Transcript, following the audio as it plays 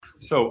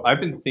So I've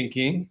been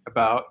thinking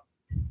about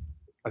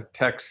a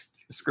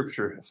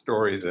scripture, a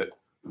story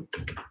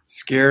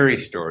scary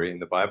story in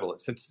the Bible.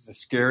 Since it's a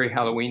scary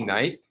Halloween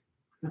night,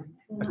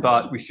 I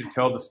thought we should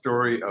tell the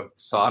story of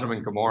Sodom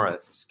and Gomorrah.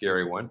 It's a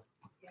scary one.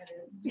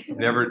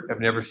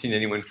 I've never seen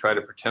anyone try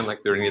to pretend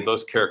like they're any of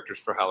those characters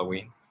for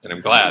Halloween, and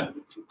I'm glad.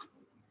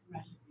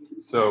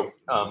 So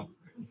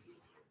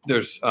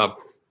there's a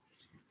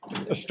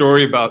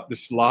story about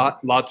this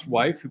Lot's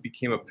wife who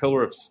became a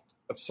pillar of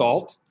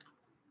salt.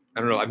 I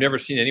don't know. I've never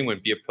seen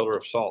anyone be a pillar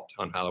of salt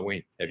on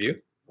Halloween. Have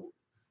you?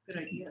 Good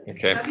idea.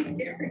 Okay.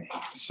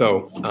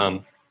 So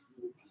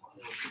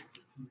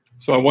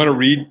I want to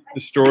read the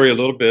story a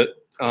little bit.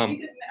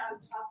 Can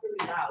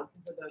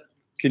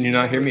you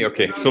not hear me?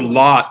 Okay. So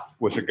Lot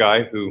was a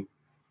guy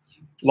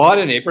Lot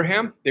and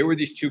Abraham, they were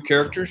these two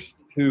characters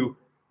who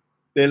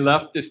they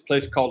left this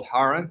place called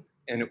Haran,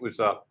 and it was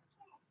God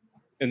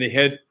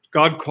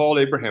called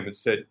Abraham and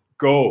said,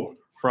 "Go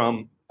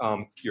from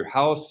your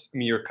house,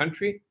 your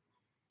country,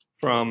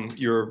 from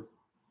your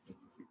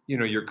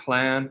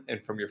clan,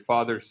 and from your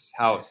father's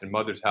house and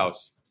mother's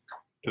house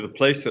to the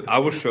place that I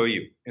will show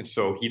you." And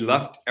so he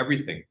left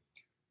everything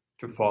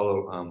to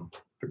follow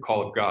the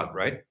call of God,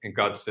 right? And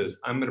God says,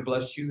 "I'm going to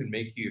bless you and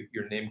make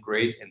your name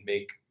great and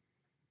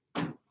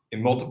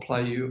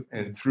multiply you,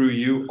 and through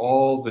you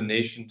all the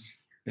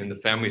nations and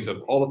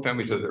all the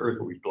families of the earth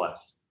will be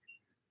blessed."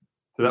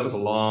 So that was a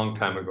long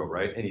time ago,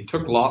 right? And he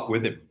took Lot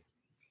with him,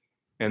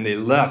 and they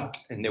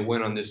left and they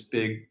went on this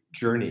big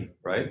journey,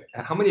 right?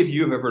 How many of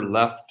you have ever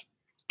left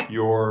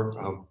your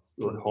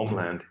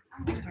homeland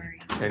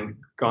and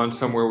gone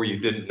somewhere where you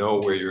didn't know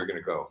where you were going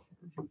to go?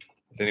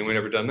 Has anyone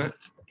ever done that?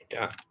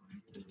 Yeah.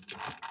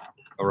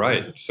 All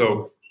right.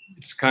 So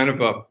it's kind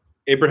of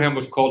Abraham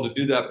was called to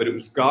do that, but it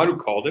was God who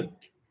called him.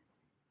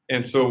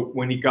 And so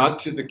when he got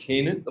to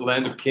the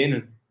land of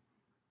Canaan,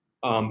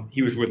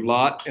 he was with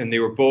Lot, and they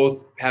were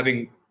both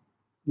having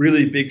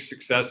really big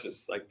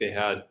successes. Like they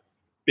had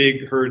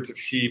big herds of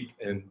sheep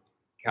and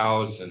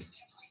cows, and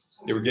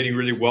they were getting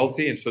really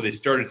wealthy. And so they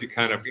started to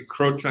kind of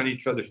encroach on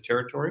each other's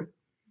territory.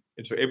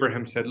 And so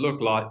Abraham said,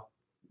 "Look, Lot,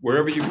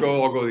 wherever you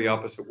go, I'll go the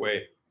opposite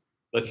way.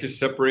 Let's just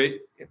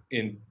separate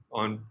be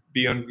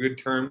on good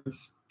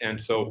terms." And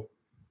so it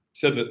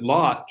said that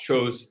Lot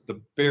chose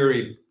the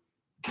very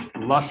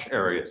lush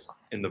areas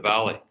in the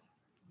valley.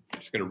 I'm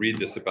just going to read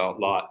this about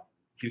Lot.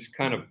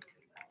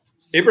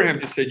 Abraham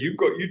just said, "You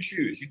go, you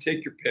choose, you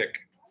take your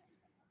pick."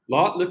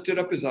 Lot lifted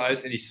up his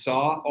eyes and he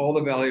saw all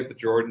the valley of the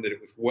Jordan, that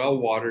it was well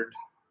watered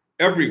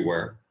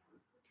everywhere.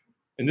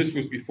 And this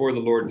was before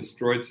the Lord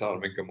destroyed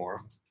Sodom and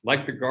Gomorrah,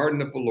 like the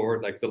garden of the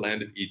Lord, like the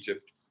land of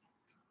Egypt.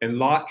 And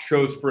Lot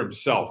chose for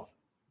himself.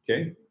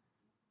 Okay.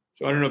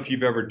 So I don't know if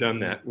you've ever done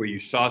that, where you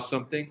saw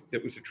something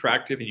that was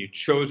attractive and you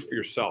chose for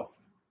yourself.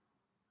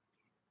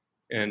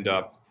 And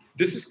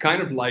this is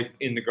kind of like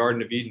in the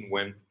Garden of Eden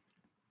when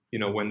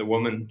the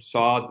woman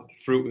saw that the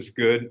fruit was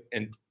good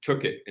and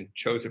took it and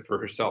chose it for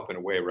herself in a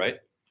way,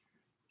 right?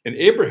 And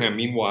Abraham,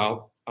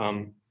 meanwhile,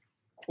 then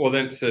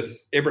it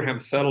says, Abraham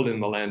settled in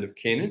the land of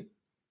Canaan,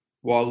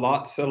 while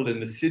Lot settled in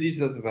the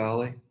cities of the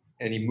valley,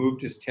 and he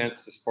moved his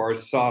tents as far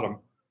as Sodom.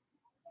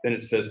 Then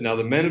it says, "Now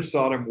the men of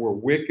Sodom were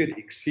wicked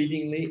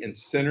exceedingly and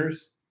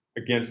sinners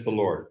against the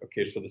Lord."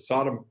 Okay, so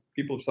the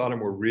people of Sodom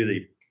were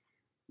really,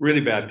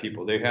 really bad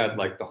people. They had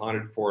like the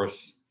haunted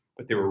forests,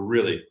 but they were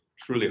really,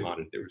 truly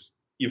haunted. There was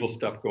evil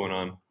stuff going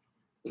on.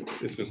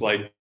 This was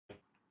like a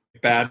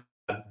bad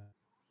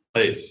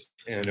place.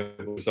 And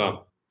it was,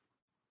 so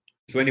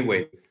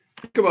anyway,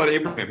 think about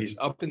Abraham. He's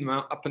up in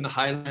the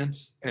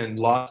highlands, and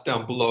Lot's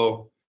down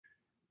below.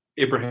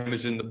 Abraham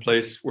is in the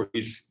place where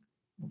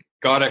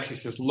God actually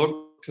says,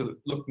 look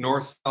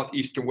north, south,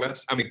 east, and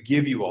west. I'm going to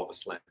give you all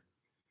this land.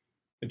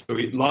 And so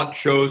Lot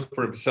chose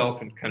for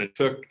himself and kind of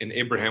took, and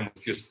Abraham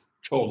was just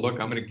told, "Look,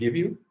 I'm going to give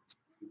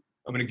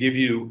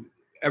you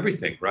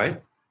everything,"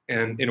 right?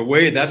 And in a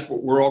way, that's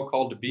what we're all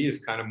called to be,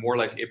 is kind of more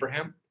like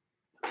Abraham,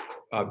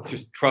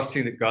 just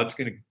trusting that God's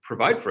going to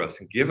provide for us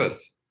and give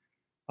us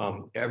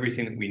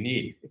everything that we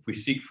need. If we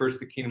seek first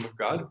the kingdom of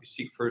God, if we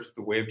seek first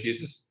the way of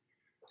Jesus,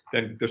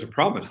 then there's a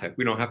promise that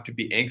we don't have to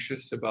be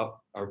anxious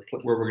about where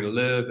we're going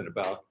to live and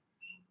about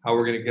how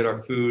we're going to get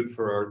our food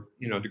for our,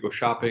 to go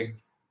shopping,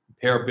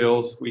 pay our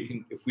bills. We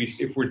can,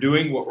 if we're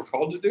doing what we're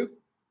called to do,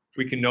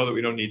 we can know that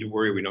we don't need to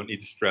worry. We don't need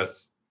to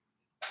stress.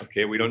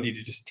 Okay, we don't need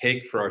to just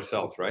take for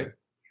ourselves, right?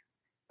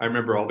 I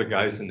remember all the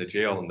guys in the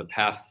jail in the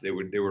past. They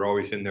were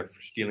always in there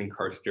for stealing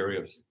car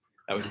stereos.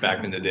 That was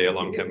back in the day, a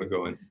long time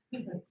ago, and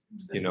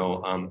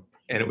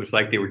and it was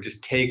like they would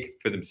just take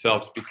for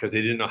themselves because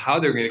they didn't know how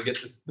they were going to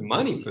get the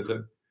money for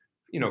the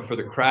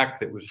crack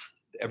that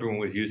everyone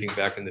was using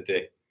back in the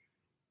day.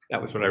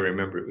 That was what I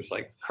remember. It was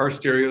like car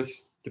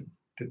stereos to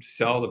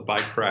sell, to buy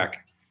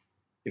crack.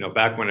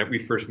 Back when we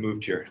first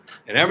moved here,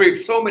 and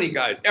so many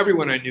guys,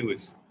 everyone I knew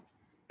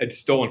had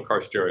stolen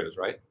car stereos,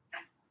 right?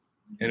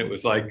 And it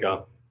was like,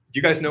 do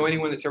you guys know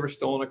anyone that's ever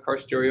stolen a car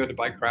stereo to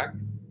buy crack?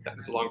 That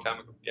was a long time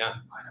ago. Yeah.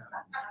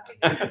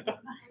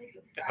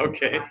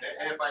 Okay.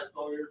 And if I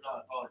stole yours, I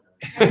apologize.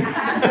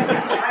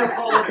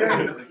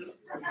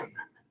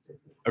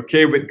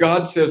 Okay, but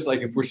God says, like,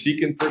 if we're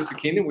seeking first the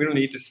kingdom, we don't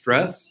need to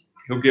stress.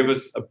 He'll give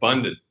us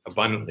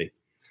abundantly.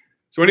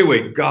 So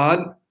anyway,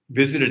 God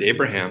visited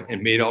Abraham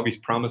and made all these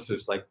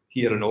promises. Like,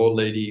 he had an old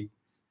lady,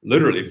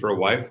 literally for a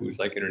wife, who was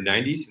like in her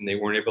 90s, and they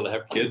weren't able to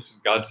have kids.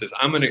 And God says,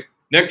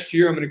 next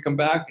year I'm gonna come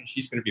back and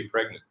she's gonna be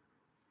pregnant.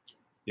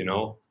 You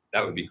know,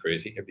 that would be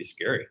crazy. It'd be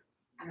scary.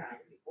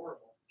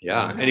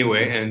 Yeah,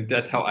 anyway, and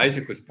that's how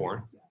Isaac was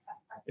born.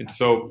 And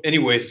so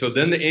anyway, so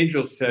then the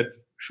angel said,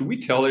 should we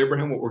tell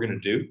Abraham what we're gonna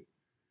do?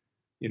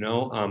 You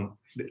know,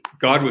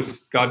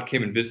 God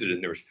came and visited,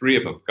 and there was 3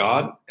 of them,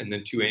 God and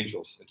then 2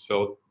 angels. And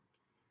so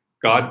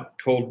God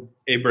told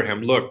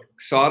Abraham, look,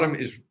 Sodom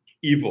is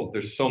evil.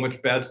 There's so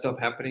much bad stuff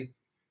happening.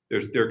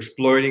 They're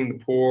exploiting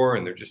the poor,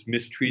 and they're just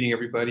mistreating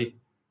everybody.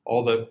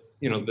 All the,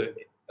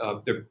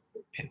 they're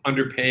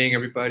underpaying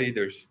everybody.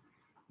 There's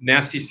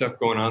nasty stuff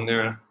going on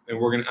there,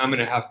 and I'm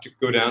gonna have to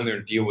go down there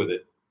and deal with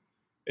it.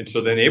 And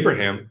so then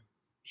Abraham,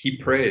 he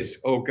prays,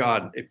 oh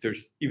God, if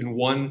there's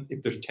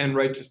 10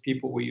 righteous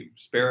people, will you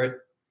spare it?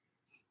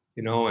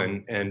 You know,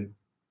 and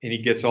he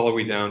gets all the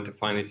way down to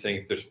finally saying,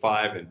 if there's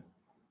 5,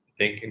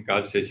 and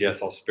God says,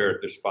 yes, I'll spare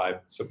it. There's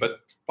 5. So, but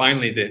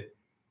finally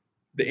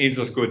the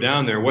angels go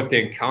down there. What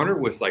they encounter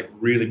was like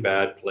really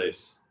bad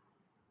place.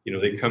 You know,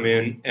 they come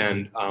in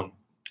and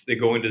they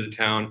go into the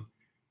town,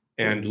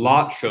 and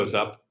Lot shows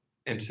up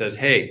and says,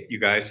 hey, you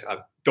guys,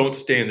 don't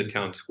stay in the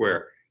town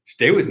square.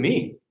 Stay with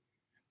me.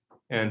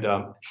 And,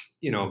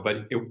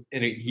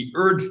 he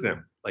urged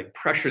them, like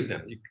pressured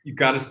them. You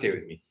got to stay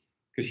with me.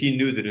 Because he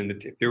knew that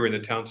if they were in the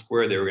town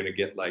square, they were going to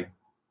get like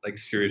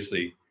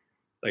seriously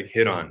like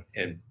hit on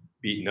and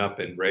beaten up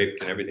and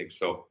raped and everything.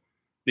 So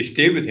they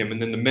stayed with him.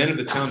 And then the men of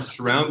the town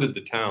surrounded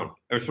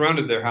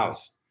their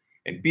house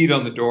and beat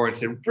on the door and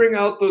said, bring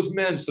out those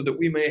men so that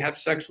we may have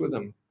sex with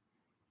them,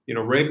 you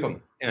know, rape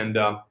them. And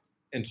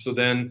so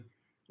then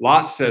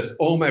Lot says,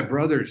 oh, my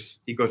brothers,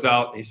 he goes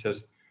out and he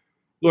says,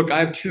 look, I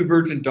have 2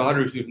 virgin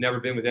daughters who've never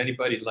been with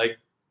anybody. Like,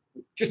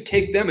 just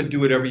take them and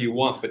do whatever you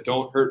want, but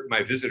don't hurt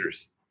my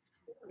visitors.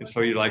 And so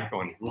you're like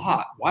going,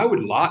 Lot, why would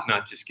Lot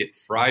not just get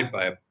fried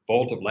by a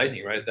bolt of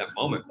lightning right at that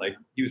moment? Like,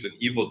 he was an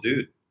evil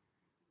dude,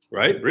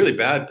 right? Really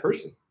bad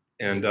person.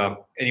 And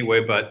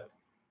anyway, but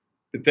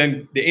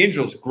then the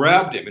angels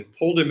grabbed him and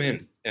pulled him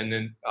in, and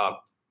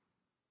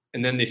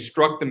then they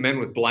struck the men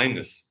with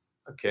blindness.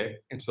 Okay,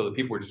 and so the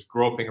people were just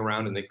groping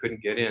around and they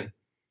couldn't get in.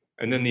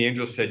 And then the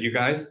angels said, you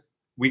guys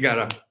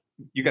got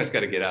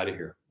to get out of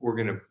here. We're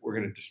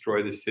gonna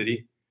destroy this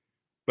city,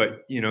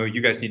 but you know,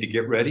 you guys need to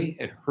get ready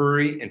and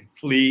hurry and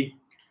flee,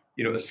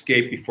 you know,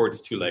 escape before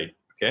it's too late.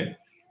 Okay,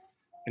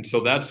 and so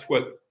that's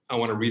what I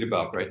want to read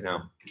about right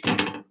now.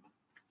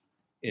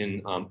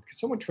 Can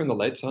someone turn the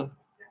lights on?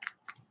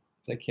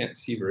 I can't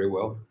see very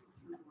well.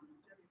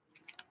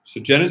 So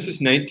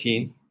Genesis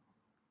 19,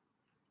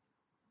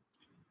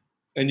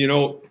 and you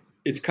know,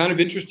 it's kind of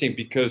interesting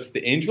because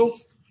the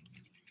angels,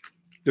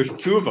 there's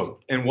 2 of them.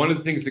 And one of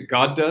the things that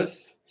God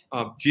does,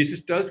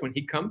 Jesus does when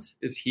he comes,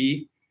 is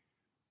he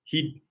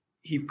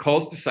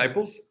calls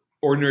disciples,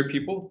 ordinary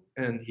people,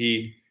 and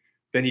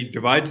then he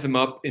divides them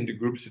up into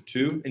groups of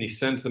 2, and he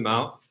sends them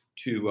out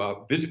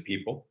to visit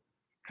people,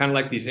 kind of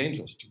like these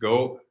angels, to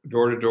go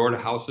door to door to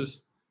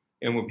houses.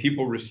 And when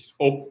people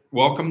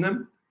welcome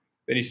them,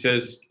 then he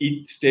says,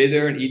 stay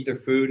there and eat their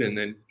food, and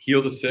then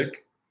heal the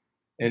sick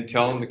and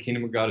tell them the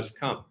kingdom of God has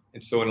come.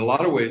 And so in a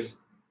lot of ways,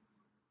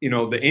 you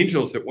know, the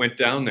angels that went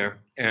down there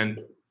and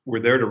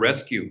were there to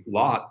rescue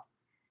Lot,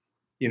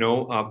 you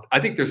know, I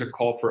think there's a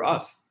call for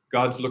us.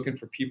 God's looking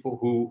for people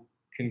who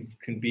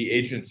can be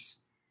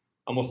agents,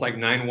 almost like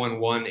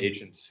 911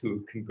 agents,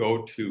 who can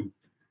go to,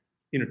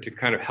 you know, to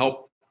kind of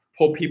help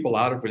pull people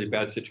out of really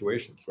bad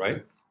situations,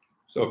 right?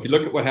 So if you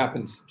look at what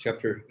happens,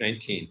 chapter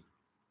 19,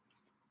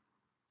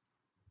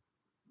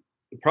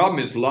 the problem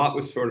is Lot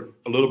was sort of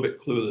a little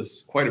bit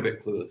clueless, quite a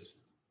bit clueless.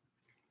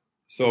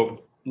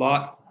 So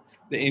Lot,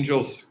 the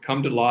angels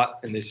come to Lot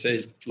and they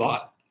say,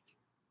 Lot,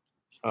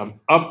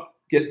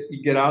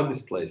 get out of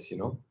this place, you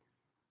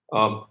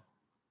know.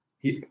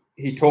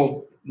 He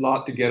told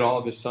Lot to get all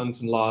of his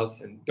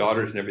sons-in-laws and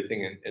daughters and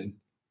everything, and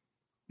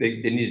they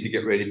needed to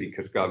get ready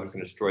because God was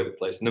going to destroy the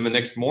place. And then the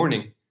next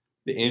morning,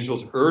 the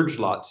angels urged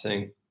Lot,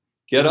 saying,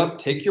 get up,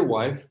 take your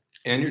wife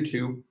and your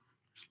 2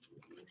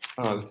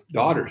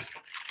 daughters.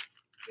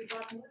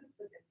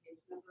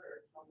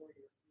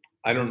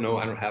 I don't know.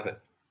 I don't have it.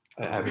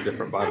 I have a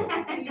different Bible.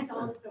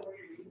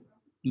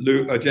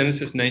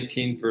 Genesis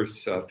 19,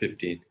 verse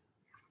 15.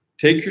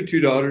 Take your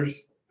 2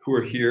 daughters who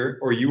are here,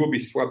 or you will be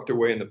swept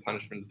away in the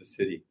punishment of the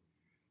city.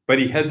 But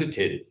he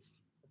hesitated.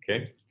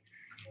 Okay.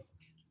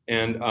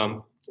 And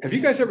have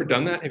you guys ever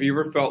done that? Have you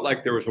ever felt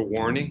like there was a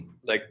warning,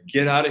 like,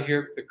 get out of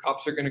here, the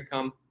cops are going to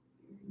come,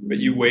 but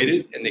you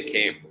waited and they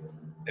came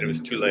and it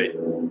was too late?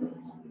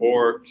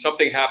 Or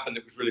something happened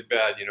that was really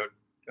bad, you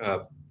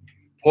know,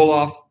 pull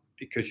off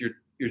because you're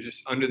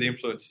just under the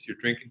influence, you're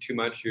drinking too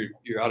much,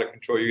 you're out of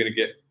control, you're going to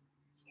get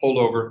pulled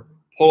over,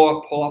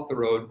 pull off the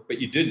road, but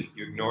you didn't,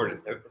 you ignored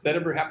it. Has that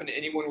ever happened to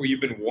anyone where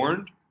you've been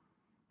warned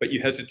but you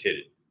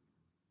hesitated.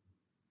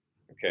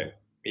 Okay,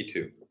 me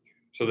too.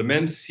 So the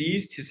men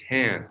seized his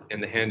hand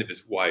and the hand of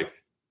his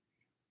wife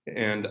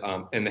and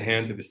the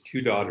hands of his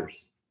 2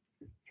 daughters.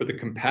 For the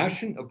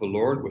compassion of the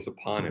Lord was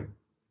upon him.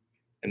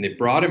 And they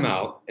brought him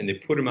out and they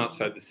put him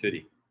outside the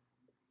city.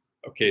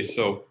 Okay,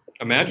 so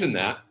imagine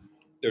that.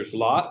 There's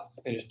Lot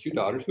and his 2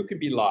 daughters. Who could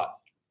be Lot?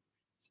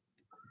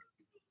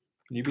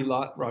 Can you be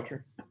Lot,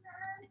 Roger?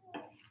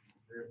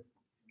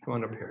 Come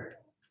on up here.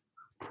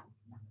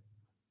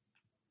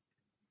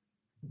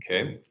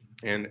 Okay,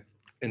 and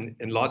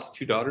Lot's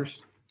 2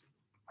 daughters.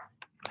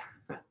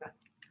 I'll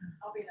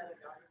be another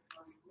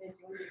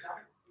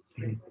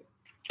daughter.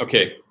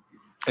 Okay,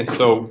 and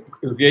so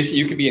Gracie,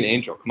 you could be an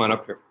angel. Come on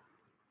up here.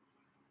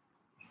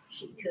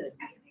 She could.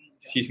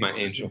 She's my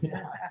angel.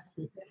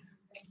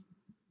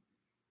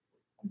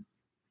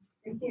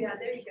 Yeah,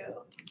 there you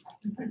go.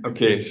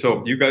 Okay,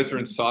 so you guys are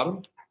in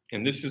Sodom,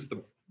 and this is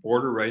the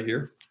border right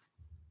here.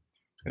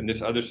 And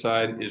this other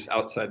side is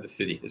outside the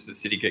city. This is the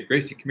city gate.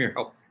 Gracie, come here,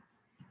 help.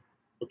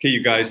 Okay,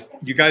 you guys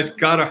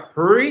gotta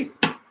hurry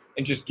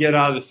and just get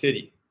out of the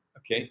city.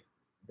 Okay?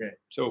 Okay.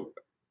 So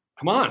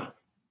come on.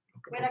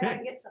 Wait, I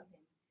gotta get something.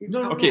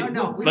 Okay,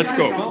 let's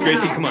go.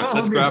 Gracie, come on,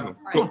 let's grab him.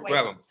 Go, Right, wait.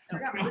 grab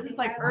him. This is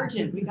like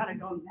urgent. We gotta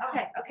go now.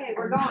 Okay,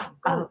 we're going.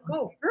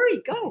 Go,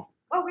 hurry, go.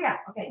 Oh, yeah,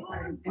 okay,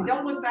 sorry. And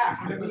don't look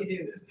back, whatever you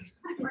do.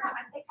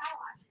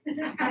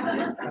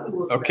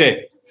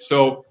 Okay,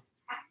 so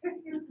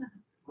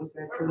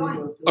We're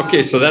going.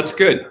 okay, so that's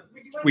good.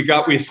 We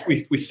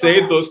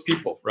saved those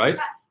people, right?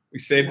 We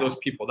saved those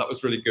people. That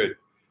was really good.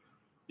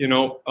 You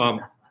know,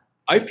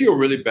 I feel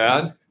really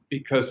bad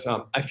because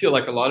I feel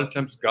like a lot of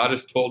times God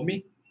has told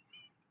me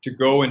to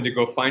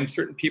go find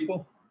certain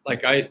people.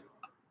 Like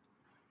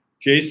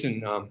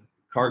Jason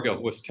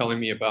Cargill was telling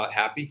me about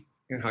Happy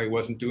and how he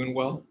wasn't doing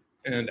well.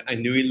 And I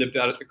knew he lived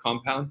out at the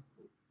compound.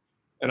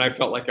 And I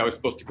felt like I was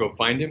supposed to go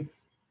find him.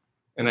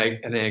 And I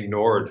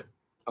ignored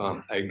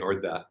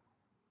that.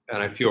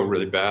 And I feel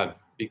really bad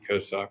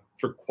because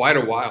for quite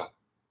a while,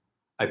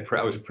 I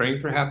was praying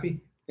for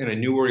Happy and I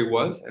knew where he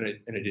was and I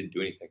didn't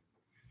do anything.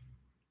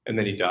 And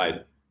then he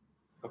died.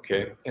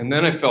 Okay. And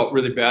then I felt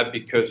really bad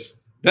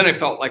because then I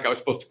felt like I was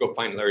supposed to go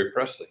find Larry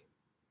Presley.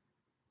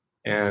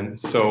 And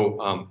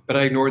so, but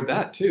I ignored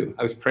that too.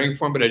 I was praying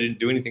for him, but I didn't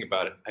do anything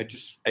about it. I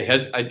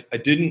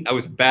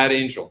was a bad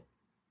angel.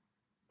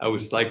 I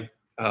was like,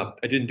 I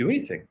didn't do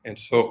anything. And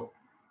so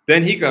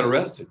then he got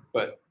arrested.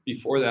 But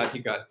before that, he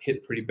got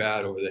hit pretty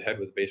bad over the head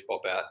with a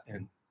baseball bat.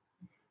 And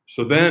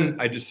so then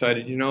I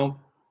decided, you know,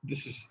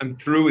 I'm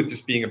through with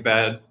just being a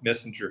bad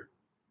messenger.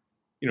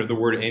 You know, the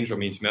word angel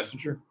means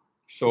messenger.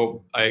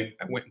 So I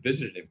went and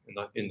visited him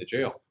in the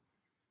jail.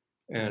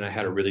 And I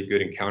had a really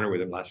good encounter with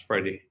him last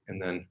Friday.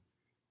 And then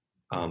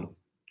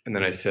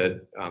I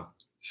said,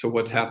 so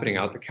what's happening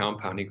out the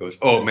compound? He goes,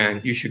 oh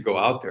man, you should go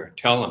out there and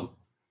tell him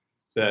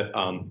that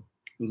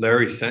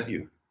Larry sent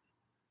you.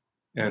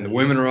 And the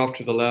women are off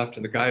to the left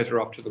and the guys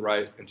are off to the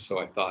right. And so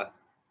I thought,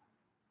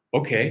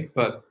 okay,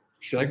 but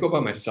should I go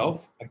by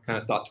myself? I kind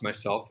of thought to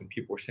myself, and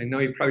people were saying, no,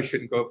 you probably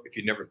shouldn't go if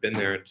you've never been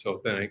there. And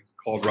so then I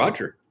called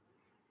Roger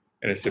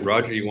and I said,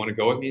 Roger, you want to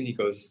go with me? And he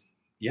goes,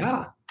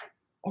 yeah,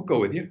 I'll go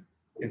with you.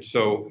 And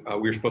so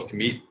we were supposed to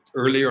meet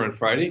earlier on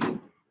Friday.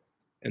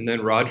 And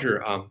then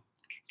Roger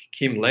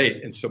came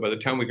late. And so by the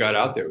time we got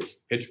out there, it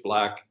was pitch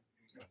black.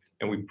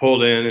 And we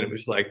pulled in and it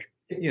was like,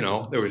 you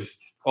know, there was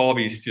all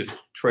these just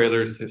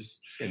trailers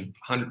and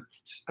hundreds,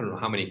 I don't know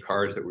how many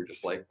cars that were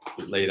just like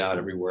laid out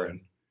everywhere. And,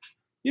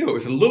 you know, it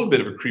was a little bit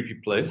of a creepy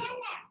place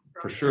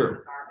for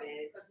sure.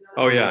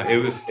 Oh yeah, it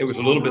was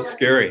a little bit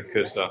scary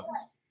because,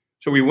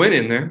 so we went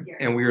in there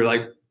and we were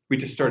like, we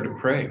just started to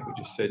pray. We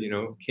just said, you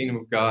know, kingdom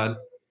of God,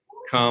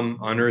 come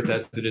on earth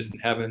as it is in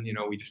heaven. You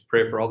know, we just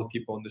pray for all the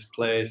people in this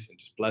place and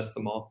just bless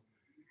them all.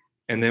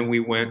 And then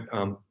we went,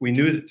 we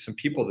knew that some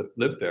people that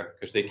lived there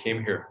because they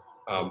came here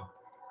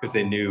because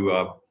they knew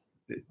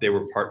they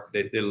were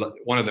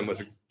one of them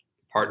was a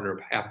partner of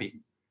Happy.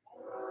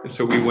 And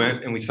so we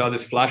went and we saw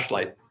this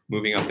flashlight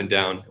moving up and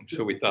down. And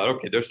so we thought,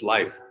 okay, there's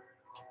life.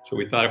 So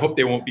we thought, I hope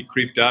they won't be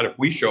creeped out if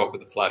we show up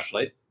with a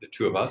flashlight, the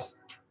two of us.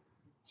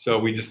 So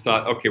we just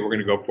thought, okay, we're going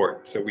to go for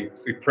it. So we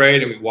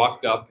prayed and we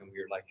walked up and we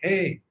were like,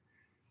 hey,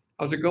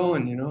 how's it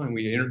going? You know, and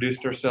we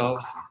introduced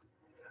ourselves.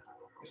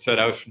 I said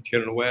I was from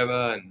Tierra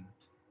Nueva and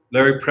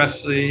Larry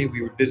Presley.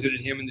 We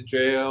visited him in the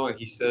jail and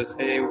he says,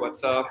 hey,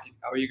 what's up?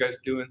 How are you guys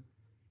doing?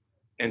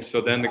 And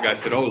so then the guy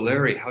said, oh,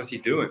 Larry, how's he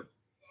doing?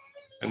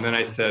 And then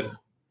I said,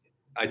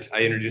 I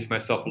introduced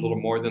myself a little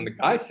more. Then the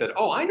guy said,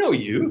 oh, I know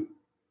you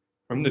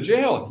from the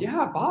jail.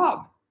 Yeah,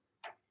 Bob.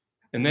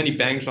 And then he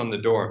bangs on the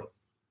door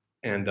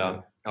and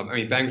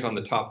he bangs on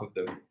the top of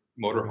the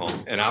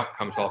motorhome and out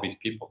comes all these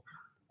people.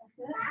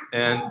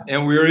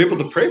 And we were able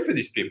to pray for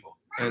these people.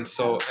 And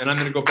I'm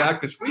going to go back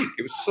this week.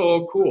 It was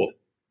so cool.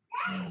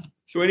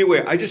 So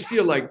anyway, I just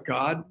feel like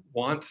God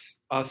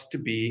wants us to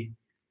be,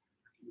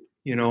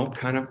 you know,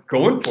 kind of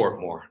going for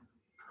it more.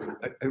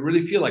 I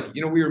really feel like,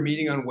 you know, we were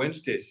meeting on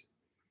Wednesdays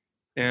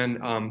and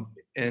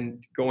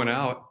going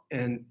out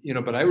and, you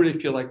know, but I really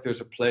feel like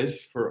there's a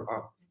place for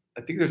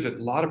I think there's a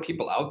lot of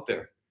people out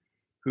there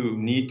who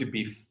need to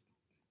be,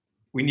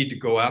 we need to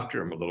go after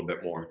them a little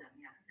bit more,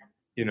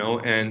 you know,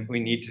 and we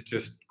need to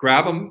just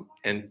grab them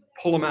and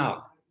pull them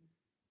out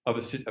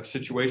of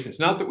situations.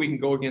 Not that we can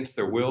go against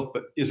their will,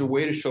 but is a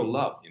way to show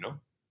love, you know.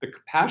 The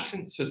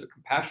compassion, it says the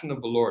compassion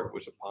of the Lord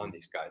was upon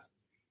these guys.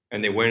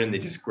 And they went and they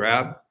just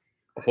grabbed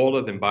a hold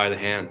of them by the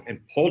hand and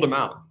pulled them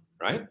out,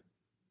 right?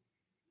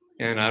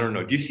 And I don't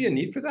know, do you see a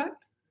need for that?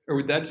 Or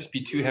would that just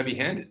be too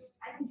heavy-handed?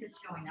 I think just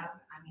showing up,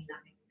 I mean,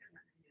 that makes a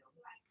difference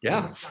too.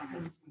 Yeah. Just showing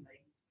up to somebody.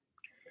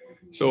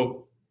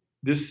 So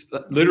this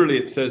literally,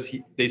 it says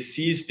they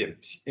seized him.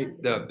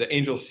 The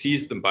angel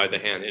seized them by the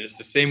hand, and it's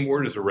the same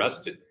word as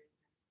arrested.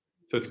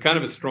 So it's kind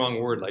of a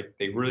strong word, like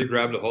they really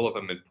grabbed a hold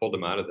of him and pulled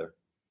him out of there.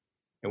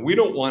 And we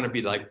don't want to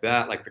be like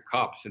that, like the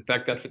cops. In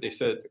fact, that's what they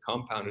said at the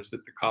compound, is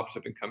that the cops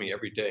have been coming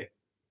every day.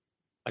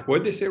 Like, what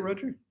did they say,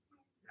 Roger?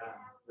 Yeah,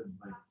 it's been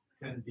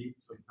like 10 deep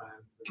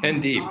sometimes.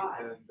 10 deep.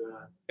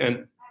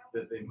 And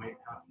that they might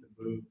have to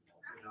move,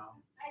 you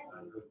know,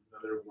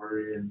 another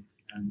worry and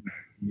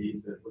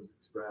need that was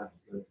expressed.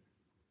 But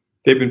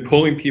They've been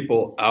pulling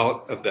people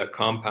out of that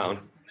compound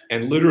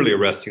and literally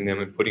arresting them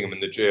and putting them in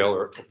the jail,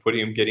 or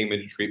getting them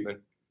into treatment,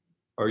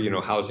 or, you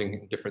know, housing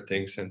and different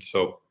things. And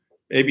so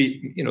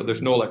maybe, you know,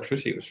 there's no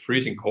electricity. It was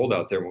freezing cold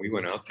out there when we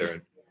went out there,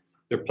 and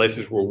their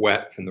places were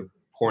wet from the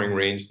pouring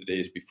rains the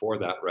days before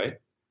that, right?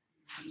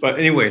 But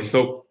anyway,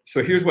 so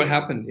here's what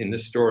happened in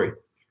this story.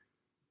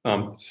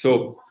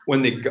 So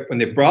when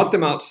they brought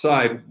them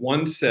outside,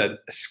 one said,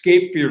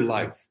 "Escape for your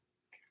life."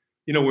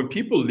 You know, when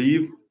people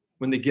leave,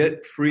 when they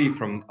get free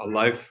from a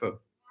life of,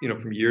 you know,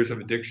 from years of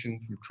addiction,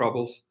 from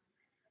troubles,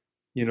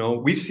 you know,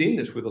 we've seen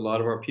this with a lot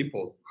of our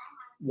people.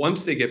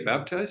 Once they get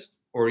baptized,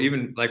 or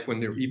even like when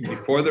they're, even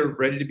before they're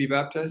ready to be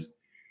baptized,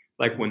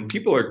 like when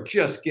people are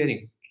just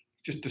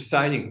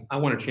deciding, I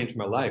want to change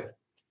my life,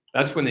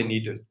 that's when they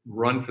need to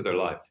run for their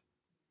life,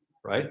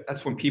 right?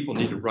 That's when people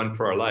need to run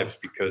for our lives,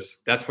 because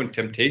that's when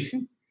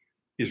temptation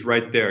is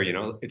right there. You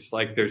know, it's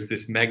like there's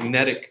this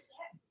magnetic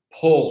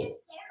pull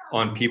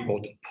on people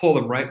to pull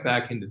them right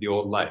back into the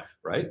old life,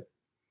 right?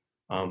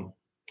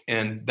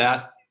 And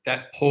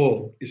that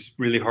pull is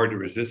really hard to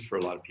resist for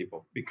a lot of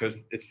people,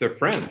 because it's their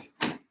friends,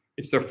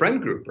 it's their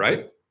friend group,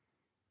 right?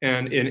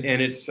 And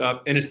it's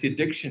the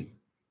addiction,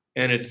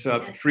 and it's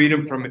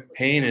freedom from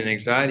pain and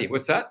anxiety.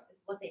 What's that?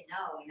 It's what they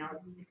know, you know.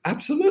 It's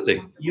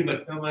Absolutely. You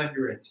become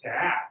under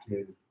attack.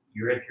 And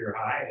you're at your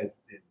highest,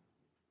 and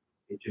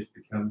it just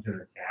becomes an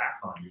attack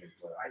on you, is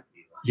what I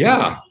feel.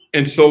 Yeah.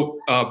 And so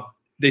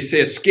they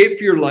say, escape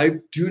for your life.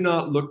 Do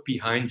not look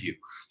behind you,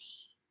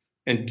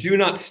 and do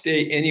not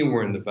stay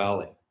anywhere in the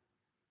valley.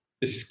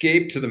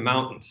 Escape to the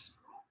mountains,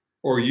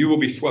 or you will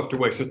be swept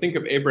away. So think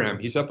of Abraham.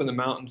 He's up in the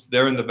mountains,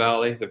 they're in the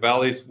valley. The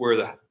valley is where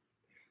the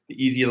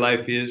easy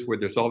life is, where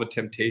there's all the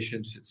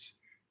temptations.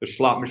 There's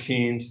slot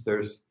machines,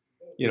 there's,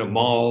 you know,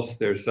 malls,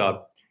 there's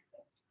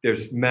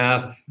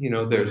meth, you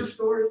know, there's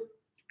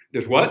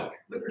what?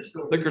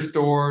 Liquor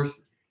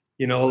stores,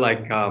 you know,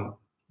 like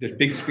there's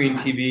big screen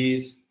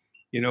TVs,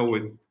 you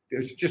know,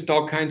 there's just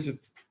all kinds of,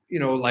 you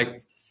know,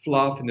 like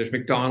fluff, and there's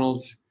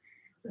McDonald's.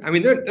 I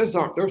mean, those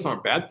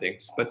aren't bad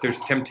things, but there's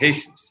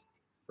temptations,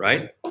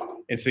 right?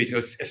 And so he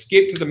says,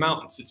 escape to the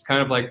mountains. It's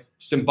kind of like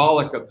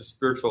symbolic of the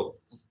spiritual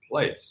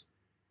place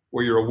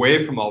where you're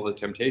away from all the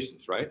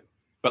temptations, right?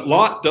 But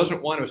Lot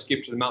doesn't want to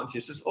escape to the mountains. He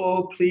says,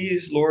 oh,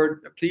 please,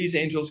 Lord, please,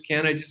 angels,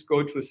 can I just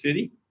go to a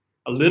city,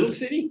 a little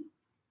city?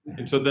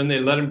 And so then they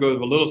let him go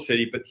to a little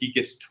city, but he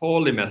gets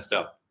totally messed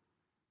up.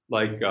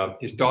 Like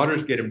his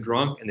daughters get him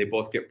drunk, and they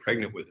both get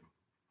pregnant with him.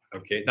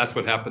 Okay, that's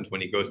what happens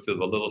when he goes to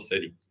the little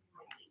city.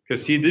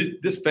 Because see,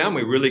 this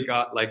family really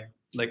got like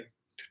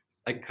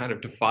kind of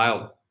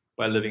defiled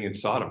by living in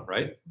Sodom,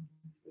 right?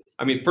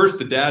 I mean, first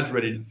the dad's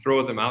ready to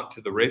throw them out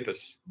to the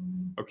rapists.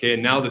 Okay,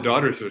 and now the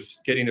daughters are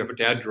getting their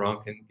dad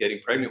drunk and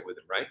getting pregnant with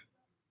him, right?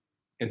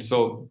 And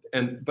so,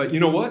 but you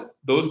know what?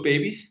 Those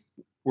babies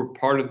were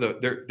part of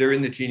they're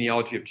in the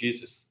genealogy of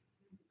Jesus.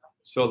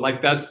 So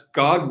like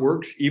God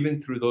works even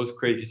through those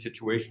crazy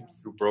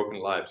situations, through broken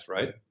lives,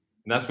 right?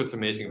 And that's what's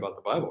amazing about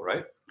the Bible,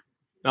 right?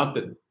 Not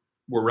that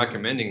we're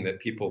recommending that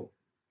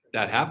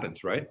that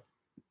happens, right?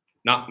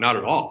 Not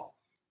at all.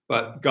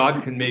 But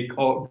God can make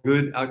all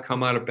good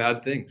come out of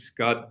bad things.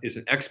 God is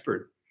an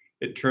expert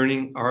at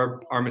turning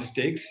our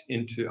mistakes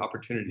into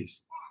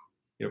opportunities.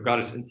 You know, God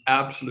is an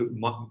absolute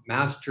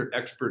master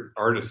expert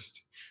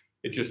artist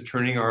at just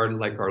turning our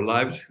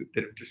lives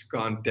that have just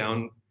gone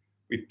down.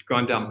 We've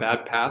gone down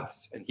bad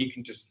paths, and He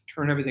can just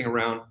turn everything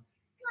around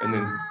and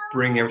then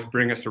bring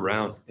us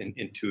around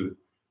into,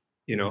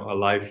 you know,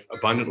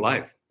 abundant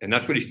life. And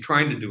that's what He's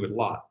trying to do with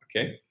Lot.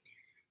 Okay.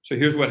 So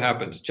here's what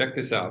happens. Check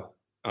this out.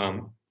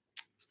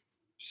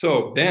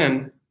 So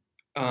then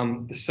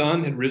the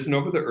sun had risen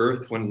over the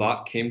earth when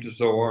Lot came to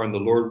Zoar, and the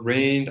Lord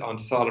rained on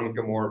Sodom and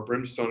Gomorrah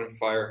brimstone and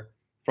fire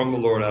from the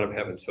Lord out of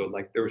heaven. So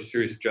like there was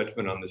serious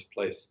judgment on this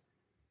place.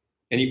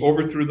 And He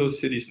overthrew those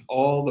cities and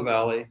all the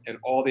valley and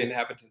all the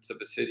inhabitants of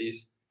the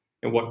cities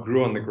and what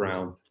grew on the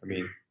ground. I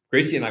mean,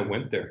 Gracie and I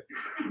went there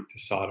to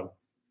Sodom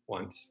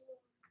once.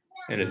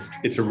 and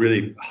it's a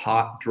really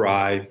hot,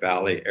 dry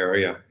valley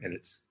area, and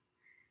it's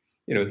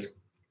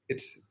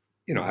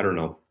I don't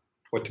know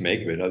what to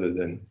make of it other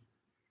than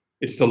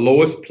it's the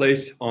lowest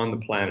place on the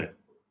planet.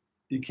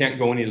 You can't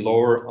go any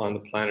lower on the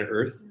planet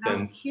Earth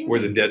than where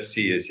the Dead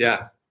Sea is.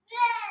 Yeah.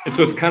 And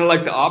so it's kind of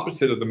like the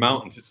opposite of the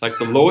mountains. It's like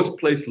the lowest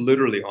place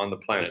literally on the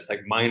planet. It's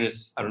like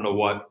minus, I don't know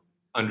what,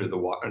 under the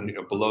water,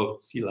 below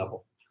sea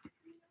level.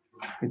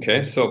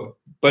 Okay, so,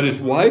 but his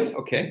wife,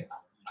 okay.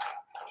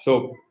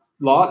 So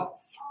Lot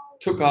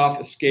took off,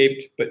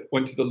 escaped, but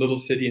went to the little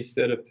city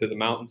instead of to the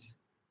mountains.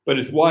 But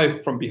his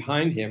wife from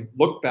behind him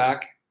looked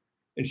back,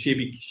 and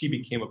she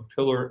became a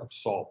pillar of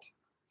salt.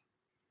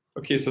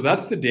 Okay, so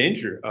that's the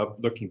danger of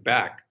looking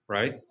back,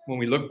 right? When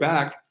we look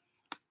back,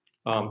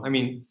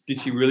 did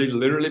she really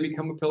literally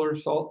become a pillar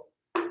of salt?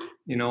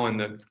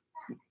 And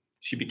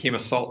she became a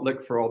salt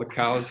lick for all the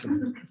cows,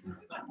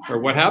 or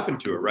what happened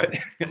to her, right?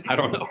 I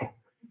don't know.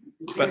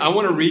 But I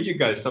want to read you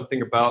guys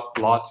something about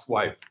Lot's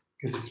wife,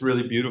 because it's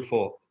really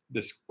beautiful.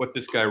 What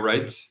this guy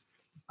writes.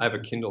 I have a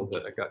Kindle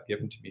that I got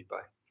given to me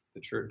by the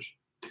church,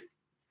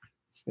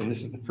 and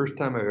this is the first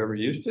time I've ever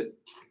used it.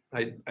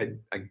 I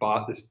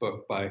bought this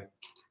book by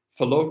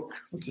Philok.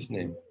 What's his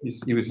name?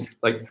 He was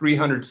like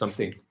 300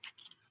 something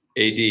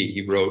AD.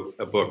 He wrote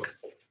a book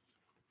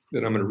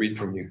that I'm going to read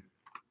from you.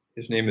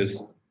 His name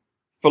is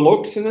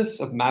Philoxenus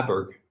of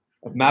Mabug.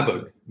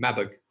 Philoxenus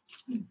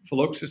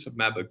of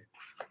Mabug.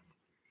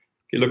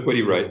 Okay, look what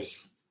he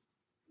writes.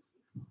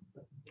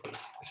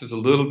 This is a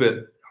little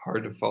bit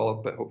hard to follow,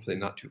 but hopefully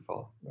not too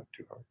hard.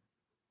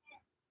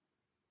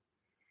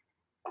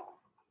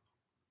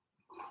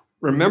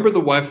 Remember the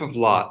wife of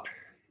Lot.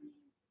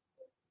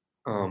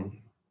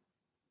 I'm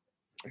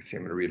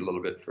going to read a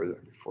little bit further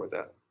before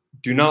that.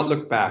 Do not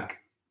look back.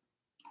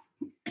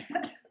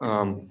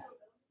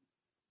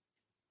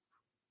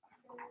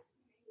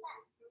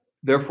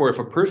 Therefore, if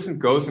a person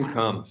goes and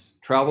comes,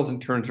 travels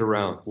and turns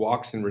around,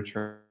 walks and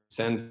returns,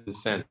 sends and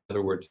descends, in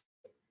other words,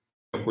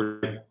 if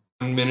we're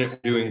 1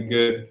 minute doing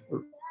good,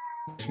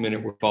 next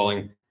minute we're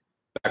falling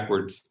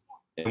backwards,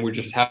 and we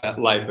just have that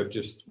life of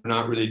we're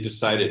not really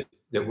decided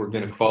that we're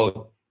going to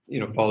follow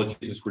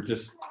Jesus. We're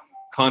just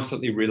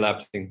constantly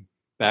relapsing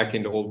back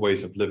into old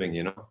ways of living,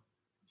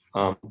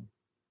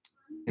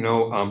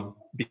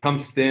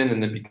 becomes thin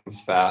and then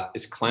becomes fat,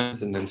 is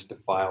cleansed and then is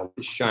defiled,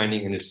 is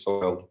shining and is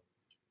soiled,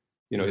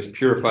 is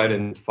purified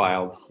and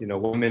defiled.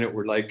 1 minute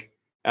we're like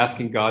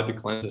asking God to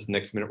cleanse us,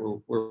 next minute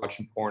we're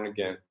watching porn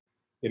again.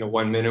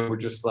 1 minute we're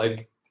just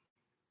like,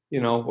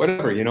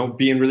 whatever,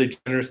 being really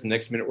generous, the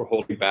next minute we're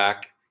holding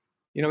back.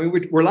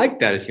 We're like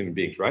that as human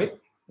beings, right?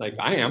 Like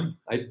I am.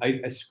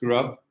 I screw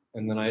up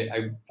and then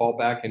I fall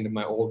back into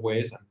my old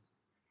ways.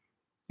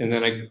 And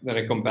then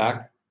I come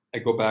back. I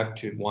go back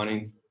to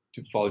wanting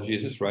to follow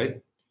Jesus,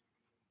 right?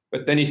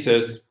 But then he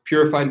says,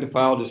 purified and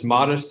defiled is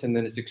modest, and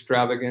then is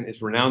extravagant,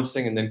 is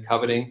renouncing, and then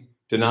coveting,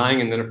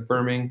 denying, and then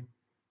affirming.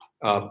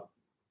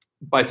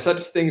 By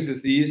such things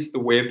as these, the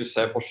way of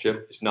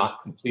discipleship is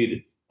not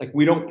completed. Like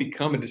we don't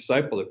become a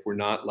disciple if we're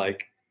not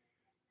like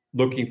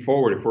looking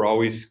forward, if we're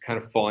always kind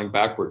of falling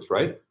backwards,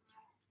 right?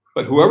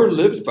 But whoever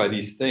lives by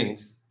these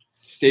things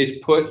stays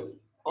put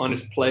on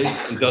his place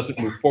and doesn't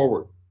move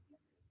forward.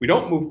 We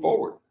don't move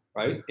forward,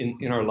 right,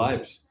 in our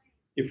lives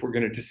if we're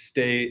going to just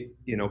stay,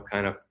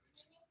 kind of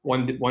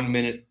one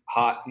minute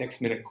hot,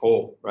 next minute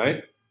cold,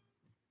 right?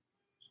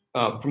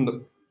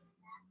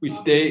 We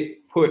stay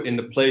put in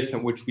the place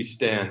in which we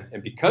stand,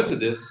 and because of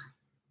this,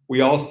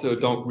 we also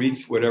don't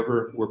reach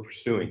whatever we're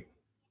pursuing.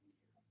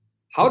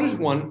 How does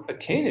one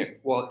attain it?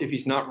 Well, if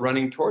he's not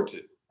running towards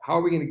it, how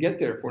are we going to get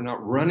there if we're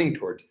not running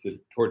towards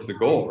the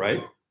goal,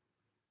 right?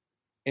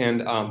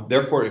 And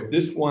therefore, if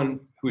this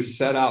one who is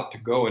set out to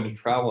go and to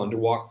travel and to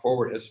walk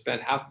forward has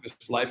spent half of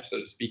his life, so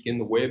to speak, in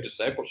the way of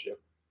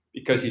discipleship,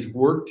 because he's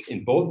worked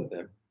in both of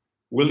them,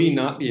 will he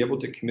not be able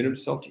to commit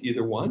himself to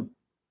either one?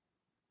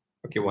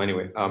 Okay, well,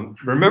 anyway,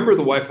 remember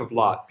the wife of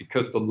Lot,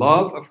 because the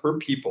love of her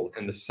people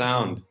and the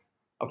sound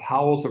of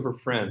howls of her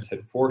friends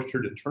had forced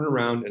her to turn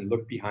around and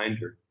look behind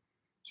her.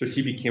 So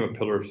she became a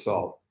pillar of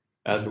salt,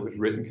 as it was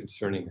written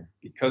concerning her.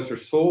 Because her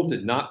soul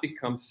did not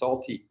become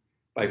salty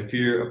by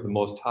fear of the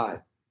Most High,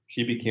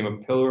 she became a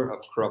pillar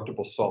of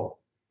corruptible salt.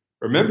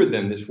 Remember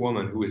then this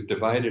woman who was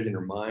divided in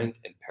her mind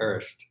and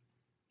perished.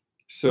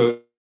 So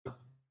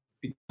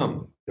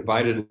become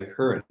divided like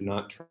her and do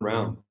not turn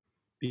around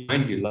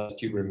behind you,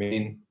 lest you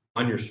remain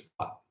on your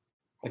spot.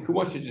 Like who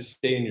wants to just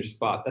stay in your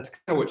spot? That's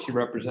kind of what she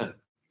represents.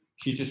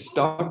 She's just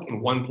stuck in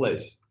one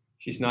place.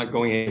 She's not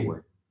going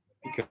anywhere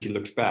because she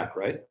looks back,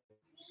 right?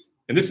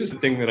 And this is the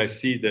thing that I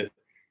see, that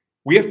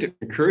we have to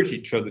encourage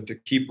each other to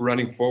keep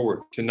running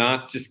forward, to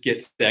not just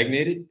get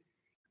stagnated,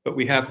 but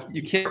you have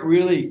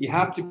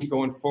to be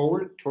going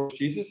forward towards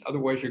Jesus.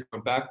 Otherwise you're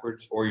going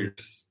backwards or you're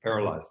just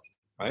paralyzed,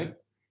 right?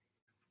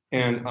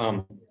 And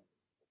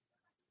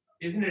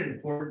isn't it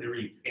important to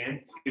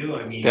repent too?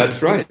 I mean,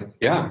 that's right.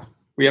 Yeah,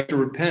 we have to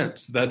repent.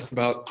 So that's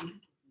about.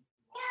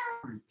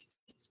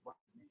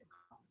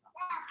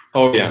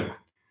 Oh yeah,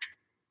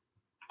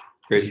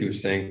 Gracie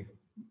was saying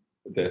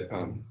that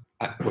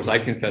Was I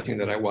confessing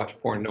that I watch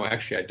porn? No,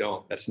 actually, I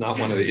don't. That's not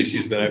one of the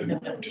issues that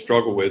I've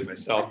struggled with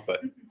myself.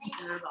 But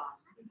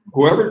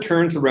whoever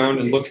turns around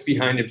and looks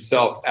behind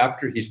himself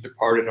after he's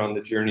departed on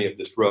the journey of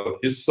this road,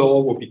 his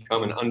soul will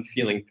become an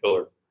unfeeling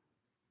pillar.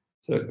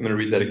 So I'm going to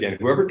read that again.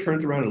 Whoever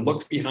turns around and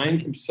looks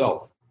behind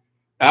himself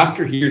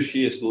after he or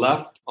she is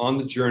left on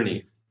the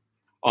journey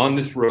on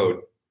this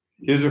road,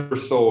 his or her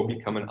soul will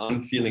become an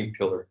unfeeling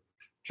pillar.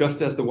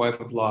 Just as the wife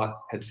of Lot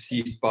had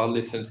ceased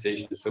bodily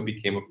sensations, so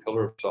became a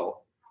pillar of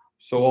salt.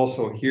 So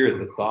also here,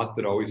 the thought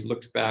that always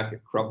looks back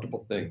at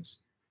corruptible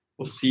things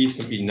will cease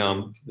and be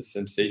numb to the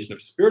sensation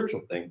of spiritual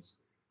things,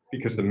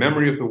 because the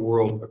memory of the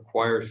world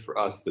acquires for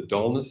us the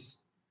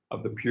dullness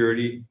of the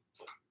purity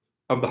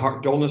of the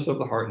heart, dullness of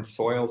the heart, and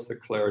soils the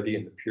clarity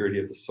and the purity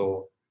of the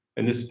soul.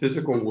 And this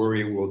physical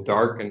worry will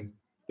darken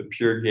the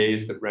pure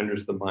gaze that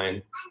renders the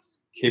mind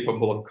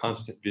capable of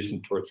constant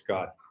vision towards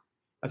God.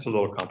 That's a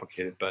little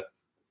complicated, but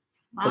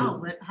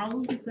Wow, but how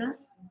old is that?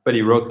 but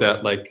he wrote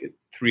that like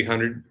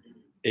 300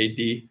 AD.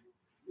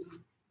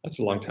 That's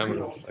a long time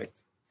ago. Like,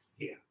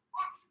 Yeah.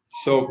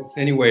 So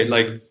anyway,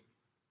 like,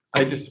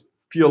 I just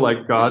feel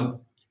like God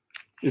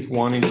is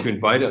wanting to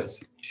invite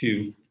us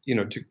to, you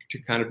know, to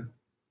kind of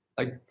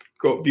like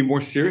go be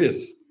more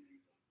serious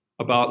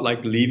about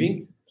like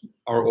leaving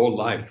our old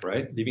life,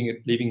 right? Leaving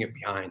it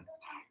behind.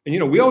 And, you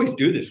know, we always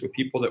do this with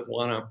people that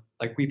want to,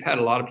 like, we've had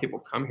a lot of people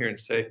come here and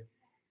say,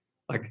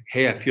 like,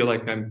 hey, I feel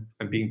like I'm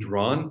being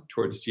drawn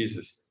towards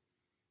Jesus.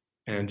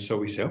 And so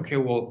we say, okay,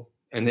 well,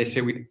 and they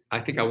say, I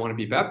think I want to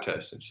be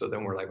baptized. And so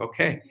then we're like,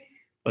 okay,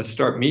 let's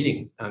start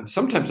meeting.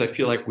 Sometimes I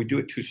feel like we do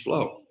it too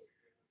slow,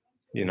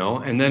 you know,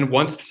 and then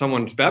once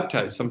someone's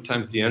baptized,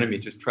 sometimes the enemy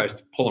just tries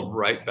to pull them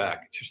right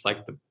back. It's just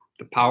like the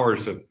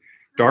powers of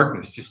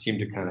darkness just seem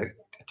to kind of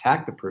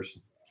attack the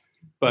person.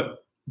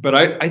 But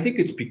I think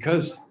it's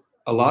because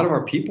a lot of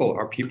our people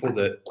are people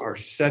that are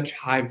such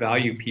high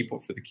value people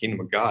for the kingdom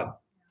of God.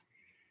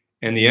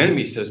 And the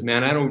enemy says,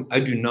 man, I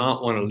do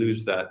not want to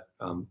lose that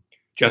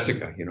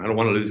Jessica, you know, I don't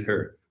want to lose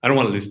her. I don't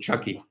want to lose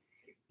Chucky.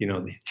 You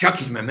know,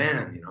 Chucky's my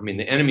man. You know, I mean,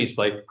 the enemy's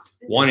like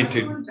wanting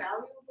to,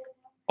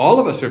 all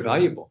of us are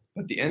valuable,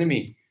 but the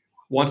enemy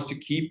wants to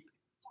keep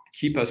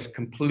us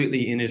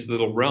completely in his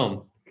little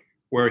realm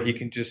where he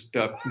can just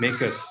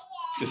make us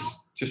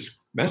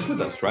just mess with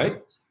us,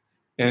 right?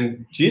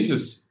 And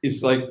Jesus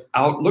is like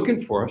out looking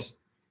for us,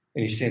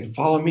 and he's saying,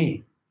 follow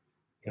me,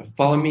 you know,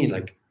 follow me.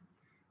 Like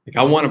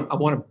I want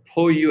to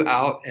pull you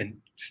out and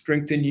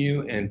strengthen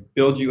you and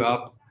build you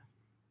up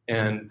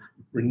and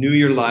renew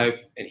your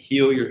life and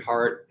heal your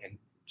heart and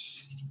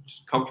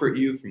comfort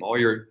you from all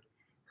your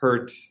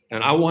hurts.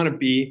 And I want to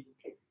be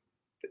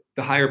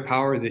the higher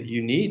power that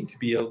you need to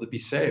be able to be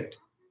saved,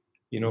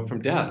 you know,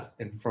 from death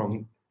and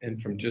from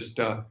just,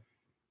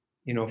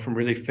 you know, from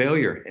really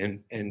failure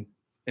and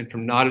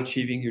from not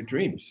achieving your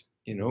dreams.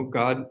 You know,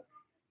 God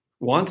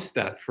wants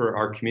that for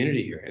our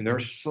community here. And there are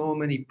so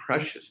many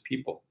precious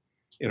people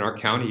in our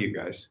county, you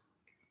guys.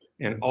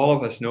 And all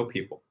of us know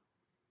people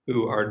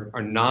who are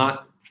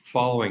not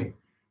following,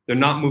 they're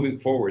not moving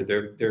forward.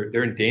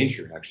 They're in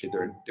danger, actually.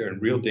 They're in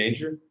real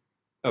danger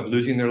of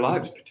losing their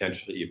lives,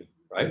 potentially even,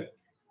 right?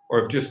 Or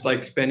of just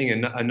like spending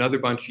another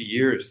bunch of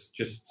years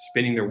just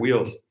spinning their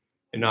wheels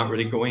and not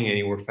really going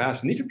anywhere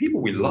fast. And these are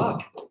people we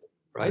love,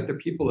 right? They're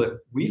people that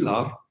we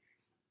love.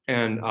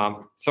 And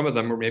some of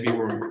them, or maybe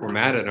we're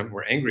mad at them,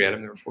 we're angry at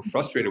them, we're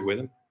frustrated with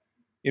them.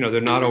 You know, they're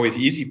not always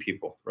easy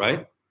people,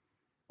 right?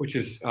 Which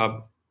is,